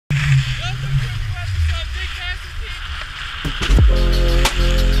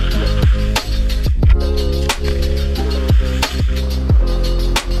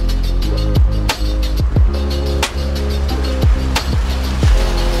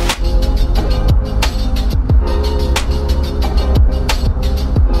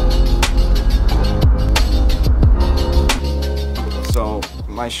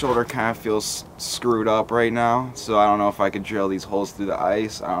shoulder kind of feels screwed up right now, so I don't know if I could drill these holes through the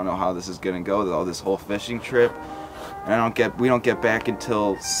ice. I don't know how this is gonna go with all this whole fishing trip. And we don't get back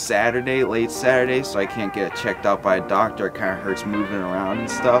until Saturday, late Saturday, so I can't get it checked out by a doctor. It kind of hurts moving around and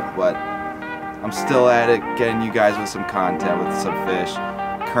stuff, but I'm still at it, getting you guys with some content with some fish.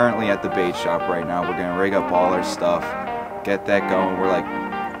 Currently at the bait shop right now. We're gonna rig up all our stuff, get that going. We're like,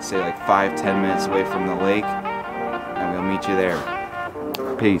 say like 5-10 minutes away from the lake, and we'll meet you there.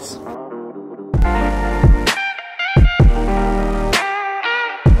 Peace.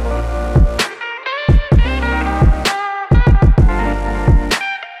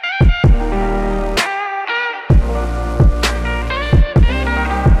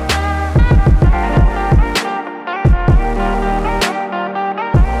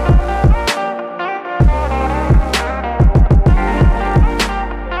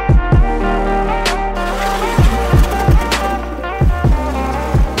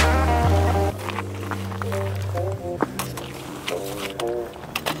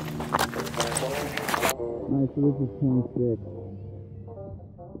 Alright, so this is 26.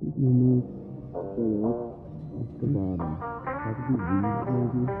 Remove the lip off the bottom. That could be weeds,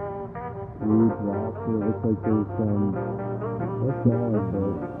 maybe. Weeds, rocks, and it looks like there's some. That's solid,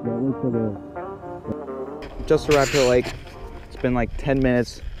 but that looks like a. Just arrived at the lake. It's been like 10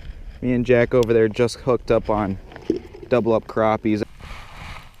 minutes. Me and Jack over there just hooked up on double up crappies.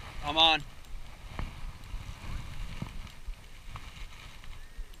 I'm on.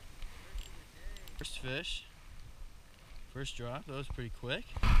 First fish. First drop, that was pretty quick.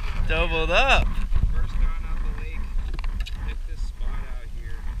 Doubled up. First gone out the lake. Hit this spot out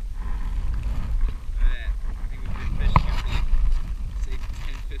here. I think we've been fishing for say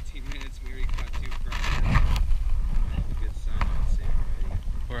 10-15 minutes. We already caught 2 crawfish. That's a good sign on salmon already.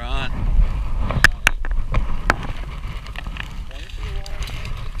 We're on. There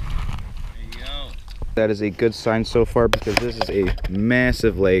you go. That is a good sign so far because this is a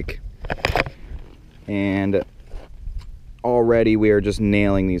massive lake. And already we are just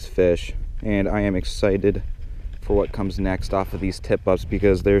nailing these fish, and I am excited for what comes next off of these tip-ups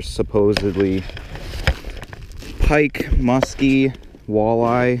because there's supposedly pike, muskie,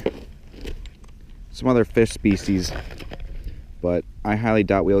 walleye, some other fish species, but I highly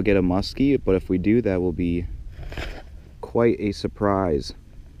doubt we'll get a muskie, but if we do, that will be quite a surprise.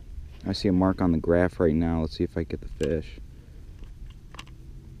 I see a mark on the graph right now. Let's see if I get the fish.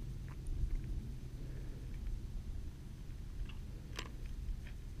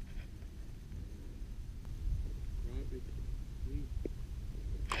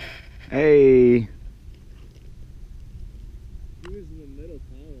 Hey! He was in the middle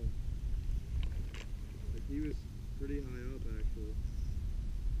column. Like he was pretty high up actually.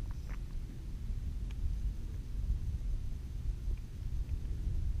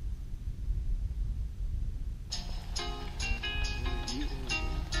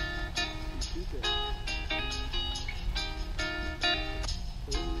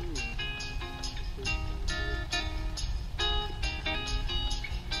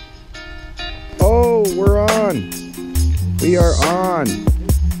 Oh, we're on! We are on!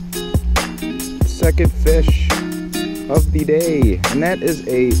 Second fish of the day. And that is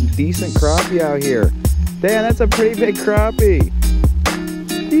a decent crappie out here. Damn, that's a pretty big crappie!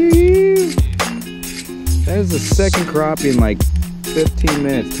 That is the second crappie in like 15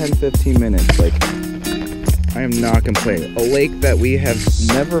 minutes, 10-15 minutes. Like, I am not complaining. A lake that we have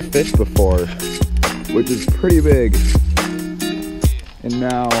never fished before, which is pretty big. And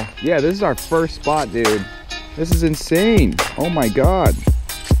now, yeah, this is our first spot, dude. This is insane. Oh my god.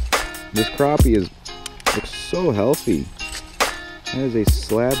 This crappie looks so healthy. That is a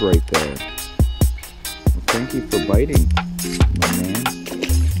slab right there. Well, thank you for biting, my man.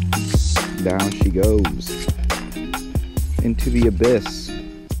 Down she goes. Into the abyss.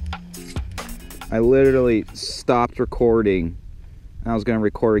 I literally stopped recording. And I was going to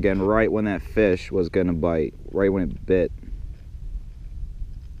record again right when that fish was going to bite. Right when it bit.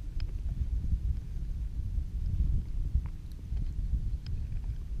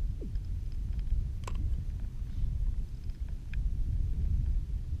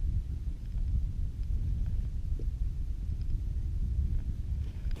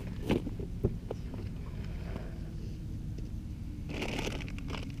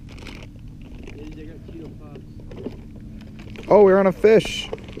 Oh, we're on a fish.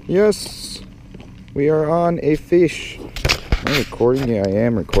 Yes, we are on a fish. Am I recording? Yeah, I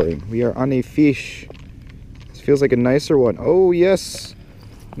am recording. We are on a fish. This feels like a nicer one. Oh, yes.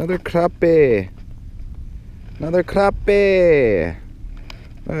 Another crappie. Another crappie.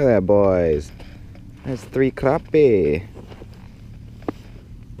 Look at that, boys. That's 3 crappie.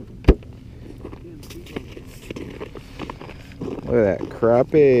 Look at that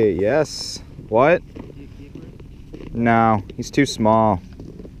crappie. Yes. What? No, he's too small.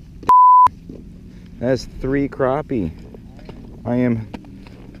 That's 3 crappie. I am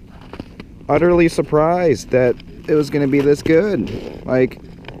utterly surprised that it was going to be this good. Like,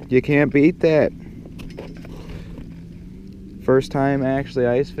 you can't beat that. First time actually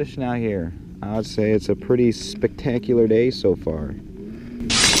ice fishing out here. I would say it's a pretty spectacular day so far.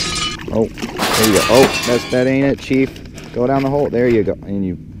 Oh, there you go. Oh, that ain't it, Chief. Go down the hole. There you go. And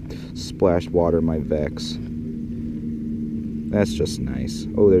you splashed water in my Vex. That's just nice.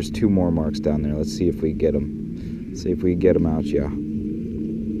 Oh, there's 2 more marks down there. Let's see if we get them. Let's see if we get them out, yeah.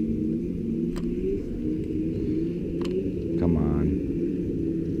 Come on.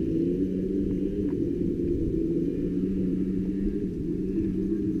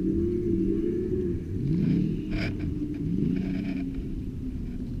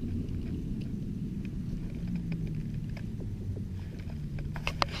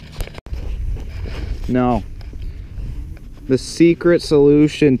 No. The secret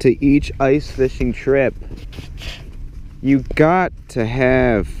solution to each ice fishing trip. You got to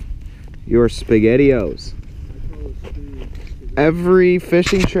have your SpaghettiOs. Every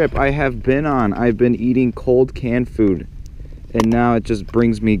fishing trip I have been on, I've been eating cold canned food. And now it just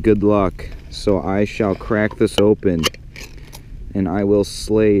brings me good luck. So I shall crack this open. And I will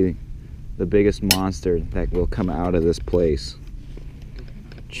slay the biggest monster that will come out of this place.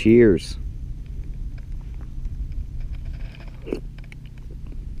 Cheers.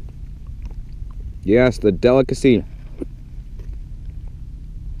 Yes, the delicacy.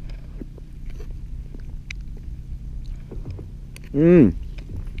 Mmm.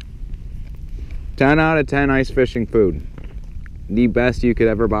 10 out of 10 ice fishing food. The best you could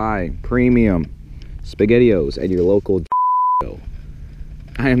ever buy. Premium SpaghettiOs at your local.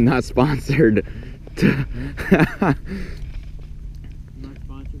 I am not sponsored.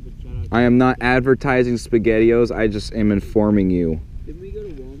 I am not advertising SpaghettiOs. I just am informing you. Did we go to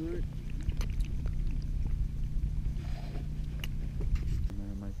Walmart?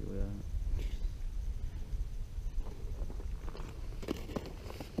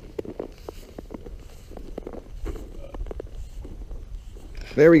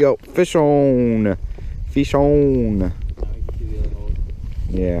 There we go. Fish on. Fish on.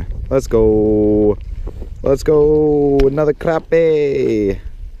 Yeah. Let's go. Let's go. Another crappie.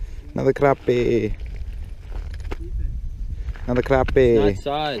 Another crappie. Another crappie. Not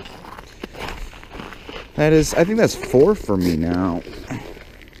size. That is, I think that's 4 for me now.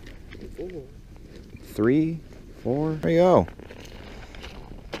 3, 4. There you go.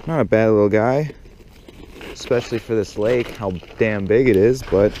 Not a bad little guy. Especially for this lake, how damn big it is,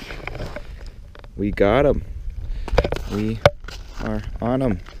 but we got him. We are on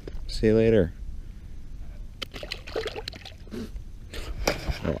him. See you later.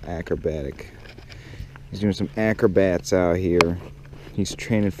 Oh, acrobatic. He's doing some acrobats out here. He's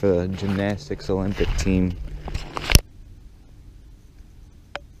training for the gymnastics Olympic team.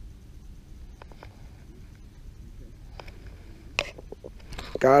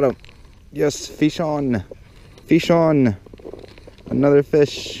 Got him. Yes, fish on. Fish on. Another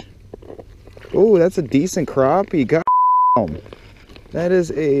fish. Oh, that's a decent crappie. God, that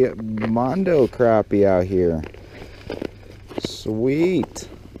is a Mondo crappie out here. Sweet.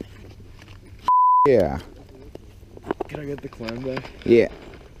 Yeah. Can I get the climb back? Yeah.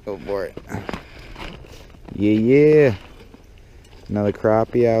 Go for it. Yeah. Another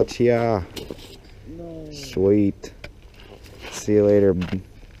crappie out here. No. Sweet. See you later.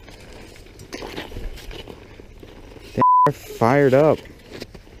 Damn, fired up.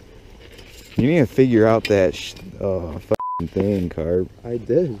 You need to figure out that fucking thing, Carp. I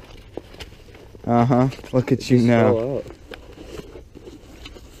did. Uh-huh. Look at you now. Fell out.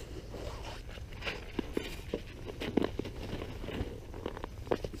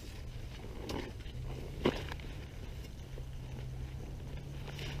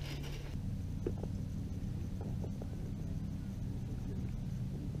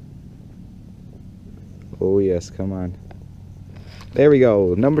 Oh yes, come on. There we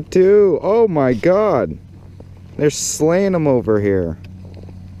go, number 2. Oh my God, they're slaying them over here.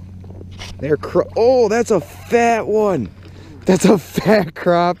 They're oh, that's a fat one. That's a fat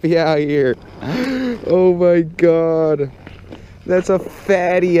crappie out here. Oh my God, that's a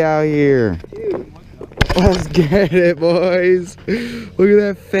fatty out here. Let's get it, boys. Look at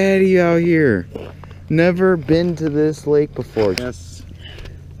that fatty out here. Never been to this lake before. Yes,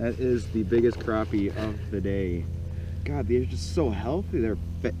 that is the biggest crappie of the day. God, they're just so healthy. They're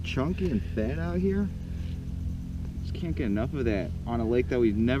fat, chunky and fat out here. Just can't get enough of that on a lake that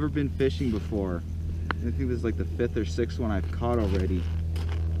we've never been fishing before. I think this is like the 5th or 6th one I've caught already.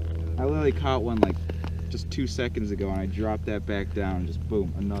 I literally caught one like just 2 seconds ago, and I dropped that back down, and just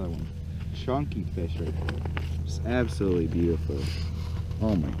boom, another one. Chunky fish right there. Just absolutely beautiful.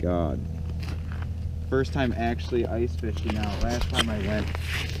 Oh my god. First time actually ice fishing out. Last time I went,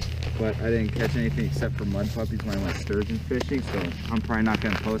 but I didn't catch anything except for mud puppies when I went sturgeon fishing, so I'm probably not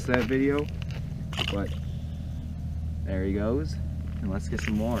going to post that video. But there he goes, and let's get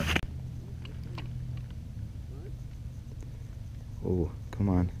some more. Oh, come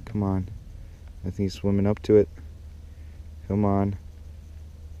on, come on. I think he's swimming up to it. Come on.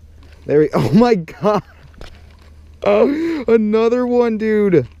 There he, oh my god. Oh, another one,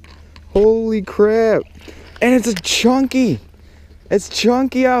 dude. Holy crap. And it's a chunky. It's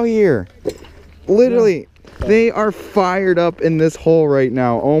chunky out here. Literally, they are fired up in this hole right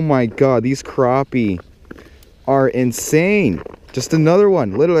now. Oh my god, these crappie are insane. Just another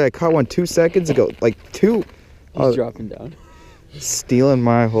one. Literally, I caught one 2 seconds ago. Like 2. He's dropping down. Stealing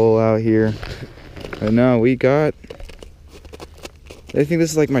my hole out here. I know, we got... I think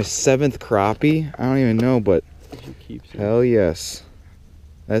this is like my 7th crappie. I don't even know, but... Hell yes.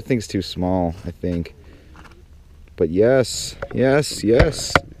 That thing's too small, I think. But yes, yes,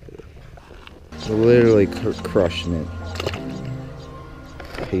 yes. Literally crushing it.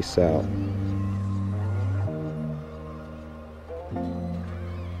 Peace out.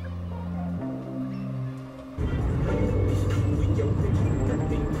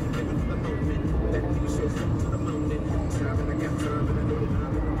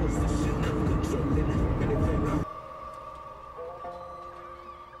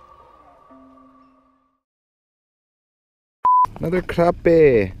 Another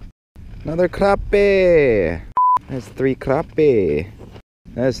crappie. Another crappie. That's 3 crappie.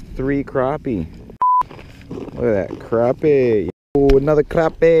 That's 3 crappie. Look at that crappie. Oh, another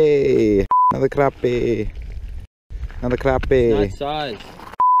crappie. Another crappie. Another crappie. Nice size.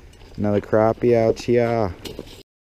 Another crappie out here.